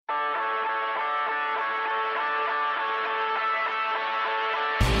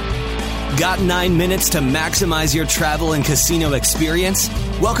Got 9 minutes to maximize your travel and casino experience?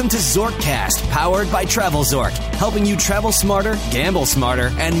 Welcome to Zorkcast, powered by TravelZork, helping you travel smarter, gamble smarter,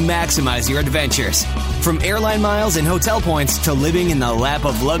 and maximize your adventures. From airline miles and hotel points to living in the lap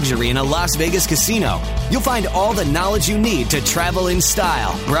of luxury in a Las Vegas casino, you'll find all the knowledge you need to travel in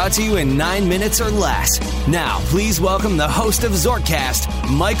style, brought to you in 9 minutes or less. Now, please welcome the host of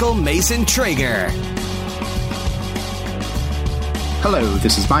Zorkcast, Michael Mason Traeger. Hello,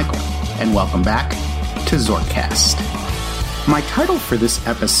 this is Michael, and welcome back to Zorkcast. My title for this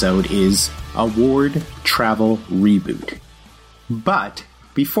episode is Award Travel Reboot. But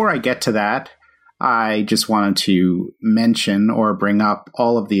before I get to that, I just wanted to mention or bring up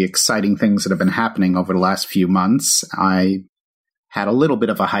all of the exciting things that have been happening over the last few months. I had a little bit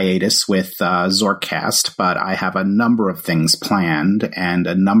of a hiatus with Zorkcast, but I have a number of things planned and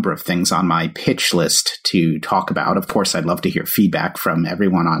a number of things on my pitch list to talk about. Of course, I'd love to hear feedback from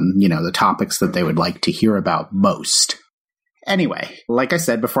everyone on, the topics that they would like to hear about most. Anyway, like I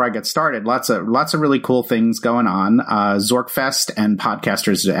said before I get started, lots of really cool things going on. Zorkfest and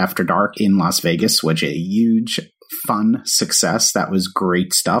Podcasters After Dark in Las Vegas was a huge, fun success. That was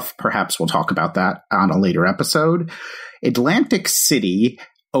great stuff. Perhaps we'll talk about that on a later episode. Atlantic City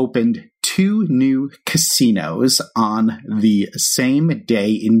opened 2 new casinos on the same day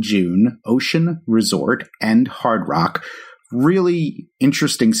in June, Ocean Resort and Hard Rock. Really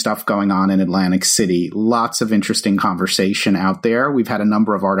interesting stuff going on in Atlantic City. Lots of interesting conversation out there. We've had a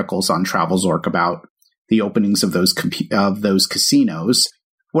number of articles on TravelZork about the openings of those casinos.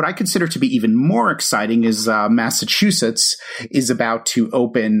 What I consider to be even more exciting is Massachusetts is about to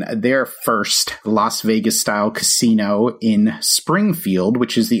open their first Las Vegas-style casino in Springfield,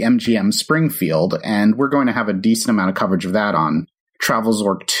 which is the MGM Springfield, and we're going to have a decent amount of coverage of that on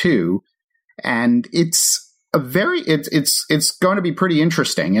TravelZork too. And it's going to be pretty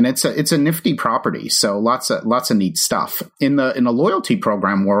interesting, and it's a nifty property. So lots of neat stuff in the loyalty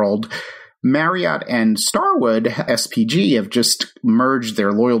program world. Marriott and Starwood SPG have just merged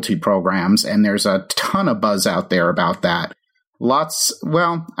their loyalty programs, and there's a ton of buzz out there about that.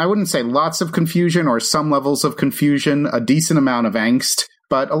 I wouldn't say lots of confusion or some levels of confusion, a decent amount of angst,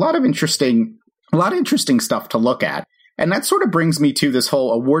 but a lot of interesting stuff to look at. And that sort of brings me to this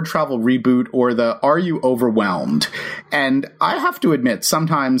whole award travel reboot, or the are you overwhelmed? And I have to admit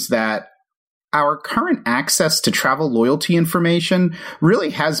sometimes that our current access to travel loyalty information really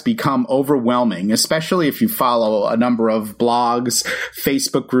has become overwhelming, especially if you follow a number of blogs,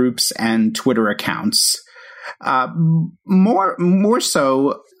 Facebook groups, and Twitter accounts. More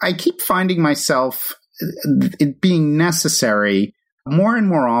so, I keep finding myself it being necessary more and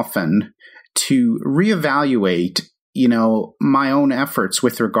more often to reevaluate my own efforts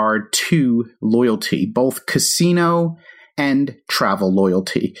with regard to loyalty, both casino and travel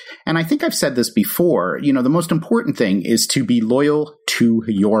loyalty. And I think I've said this before, the most important thing is to be loyal to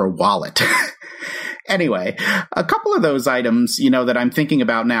your wallet. Anyway, a couple of those items, that I'm thinking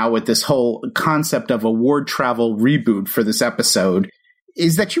about now with this whole concept of award travel reboot for this episode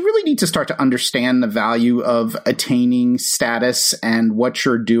is that you really need to start to understand the value of attaining status and what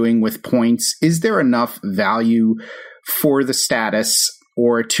you're doing with points. Is there enough value for the status,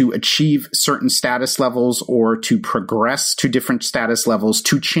 or to achieve certain status levels, or to progress to different status levels,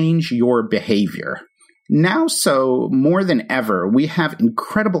 to change your behavior? Now, so more than ever, we have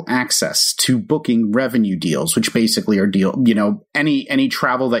incredible access to booking revenue deals, which basically are any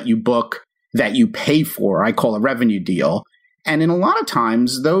travel that you book that you pay for, I call a revenue deal. And in a lot of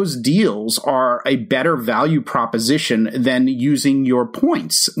times, those deals are a better value proposition than using your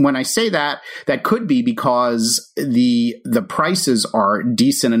points. When I say that, that could be because the prices are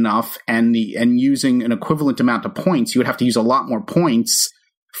decent enough, and using an equivalent amount of points, you would have to use a lot more points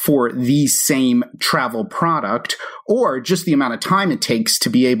for the same travel product, or just the amount of time it takes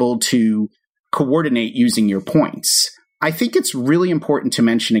to be able to coordinate using your points. I think it's really important to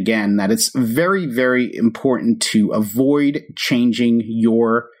mention again that it's very, very important to avoid changing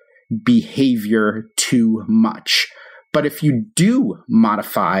your behavior too much. But if you do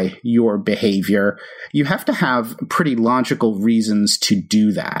modify your behavior, you have to have pretty logical reasons to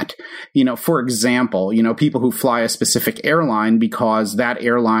do that. For example, people who fly a specific airline because that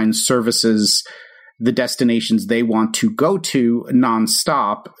airline services the destinations they want to go to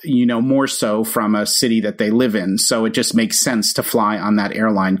nonstop, more so from a city that they live in. So it just makes sense to fly on that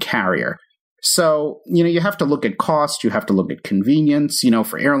airline carrier. So, you have to look at cost, you have to look at convenience.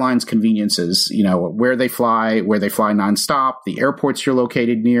 For airlines, convenience is, where they fly nonstop, the airports you're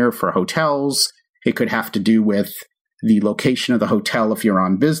located near. For hotels, it could have to do with the location of the hotel if you're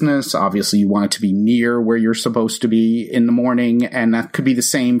on business. Obviously, you want it to be near where you're supposed to be in the morning, and that could be the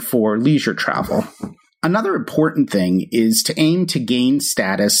same for leisure travel. Another important thing is to aim to gain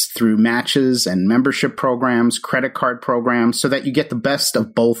status through matches and membership programs, credit card programs, so that you get the best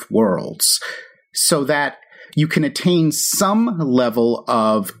of both worlds, so that you can attain some level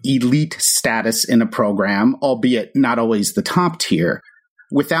of elite status in a program, albeit not always the top tier,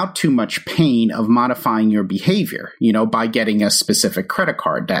 without too much pain of modifying your behavior, by getting a specific credit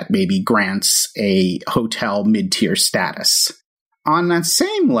card that maybe grants a hotel mid-tier status. On that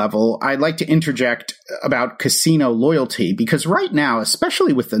same level, I'd like to interject about casino loyalty, because right now,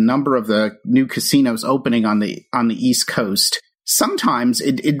 especially with the number of the new casinos opening on the East Coast, sometimes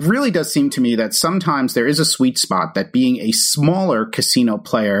it really does seem to me that sometimes there is a sweet spot that being a smaller casino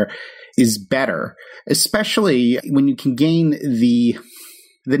player is better, especially when you can gain the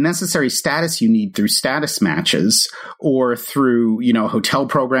necessary status you need through status matches or through, hotel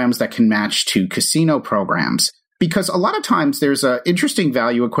programs that can match to casino programs. Because a lot of times there's an interesting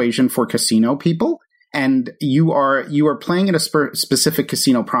value equation for casino people, and you are playing at a specific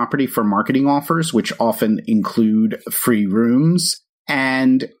casino property for marketing offers, which often include free rooms.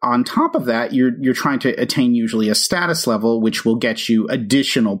 And on top of that, you're trying to attain usually a status level, which will get you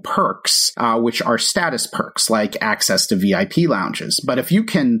additional perks, which are status perks, like access to VIP lounges. But if you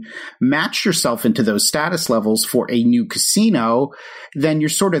can match yourself into those status levels for a new casino, then you're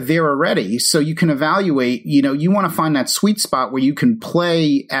sort of there already. So you can evaluate, you want to find that sweet spot where you can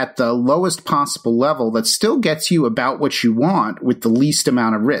play at the lowest possible level that still gets you about what you want with the least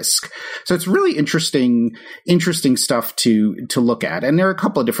amount of risk. So it's really interesting stuff to look at. And there are a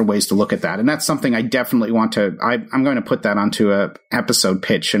couple of different ways to look at that. And that's something I definitely want to, I'm going to put that onto a episode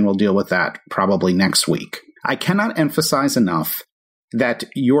pitch, and we'll deal with that probably next week. I cannot emphasize enough that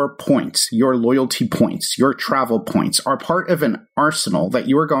your points, your loyalty points, your travel points are part of an arsenal that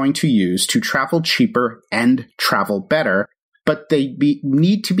you are going to use to travel cheaper and travel better, but they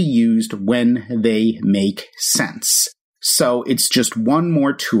need to be used when they make sense. So it's just one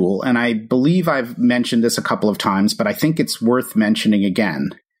more tool, and I believe I've mentioned this a couple of times, but I think it's worth mentioning again.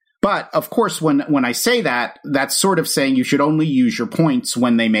 But, of course, when I say that, that's sort of saying you should only use your points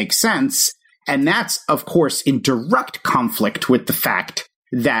when they make sense, and that's, of course, in direct conflict with the fact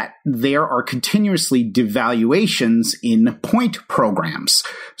that there are continuously devaluations in point programs.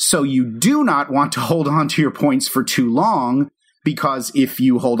 So you do not want to hold on to your points for too long, because if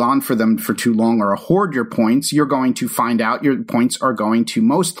you hold on for them for too long or hoard your points, you're going to find out your points are going to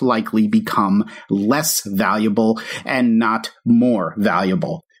most likely become less valuable and not more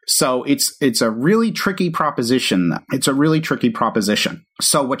valuable. So it's a really tricky proposition.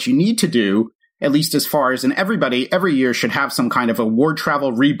 So what you need to do, at least as far as, and everybody every year should have some kind of a ward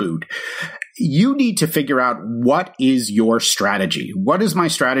travel reboot. You need to figure out what is your strategy. What is my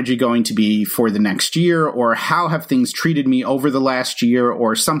strategy going to be for the next year, or how have things treated me over the last year,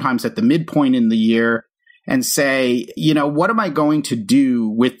 or sometimes at the midpoint in the year, and say, what am I going to do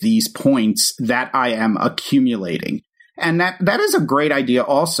with these points that I am accumulating? And that is a great idea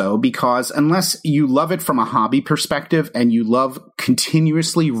also, because unless you love it from a hobby perspective and you love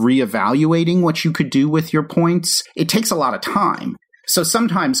continuously reevaluating what you could do with your points, it takes a lot of time. So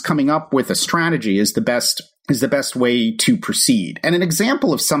sometimes coming up with a strategy is the best way to proceed. And an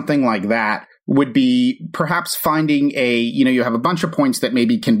example of something like that would be perhaps finding you have a bunch of points that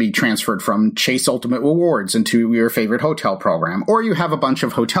maybe can be transferred from Chase Ultimate Rewards into your favorite hotel program, or you have a bunch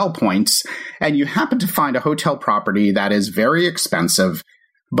of hotel points and you happen to find a hotel property that is very expensive,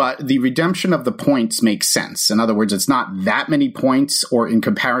 but the redemption of the points makes sense. In other words, it's not that many points or in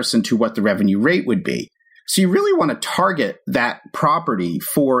comparison to what the revenue rate would be. So you really want to target that property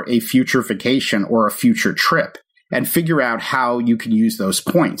for a future vacation or a future trip and figure out how you can use those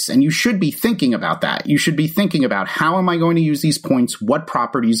points. And you should be thinking about that. You should be thinking about, how am I going to use these points? What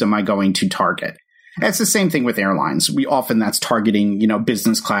properties am I going to target? And it's the same thing with airlines. That's targeting,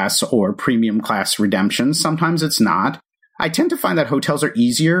 business class or premium class redemptions. Sometimes it's not. I tend to find that hotels are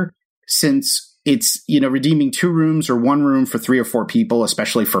easier since it's, redeeming 2 rooms or 1 room for 3 or 4 people,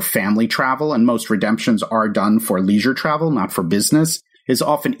 especially for family travel. And most redemptions are done for leisure travel, not for business. Is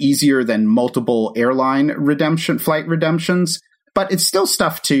often easier than multiple airline flight redemptions, but it's still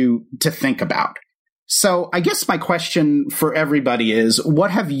stuff to think about. So I guess my question for everybody is,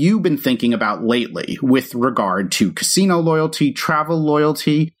 what have you been thinking about lately with regard to casino loyalty, travel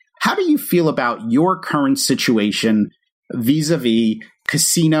loyalty? How do you feel about your current situation vis-a-vis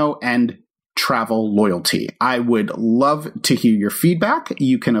casino and travel loyalty? I would love to hear your feedback.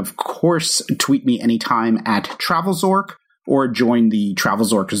 You can, of course, tweet me anytime at TravelZork, or join the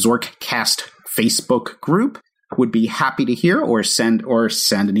TravelZork Zorkcast Facebook group. would be happy to hear, or send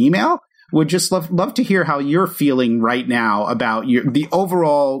an email. Would just love to hear how you're feeling right now about the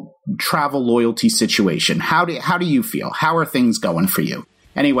overall travel loyalty situation. How do you feel? How are things going for you?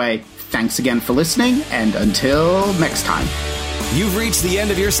 Anyway, thanks again for listening, and until next time. You've reached the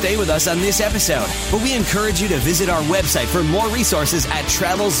end of your stay with us on this episode, but we encourage you to visit our website for more resources at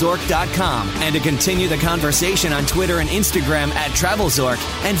TravelZork.com and to continue the conversation on Twitter and Instagram at TravelZork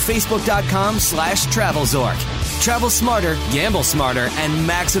and Facebook.com/TravelZork. Travel smarter, gamble smarter, and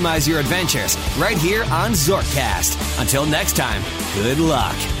maximize your adventures right here on Zorkcast. Until next time, good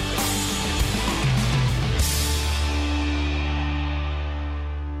luck.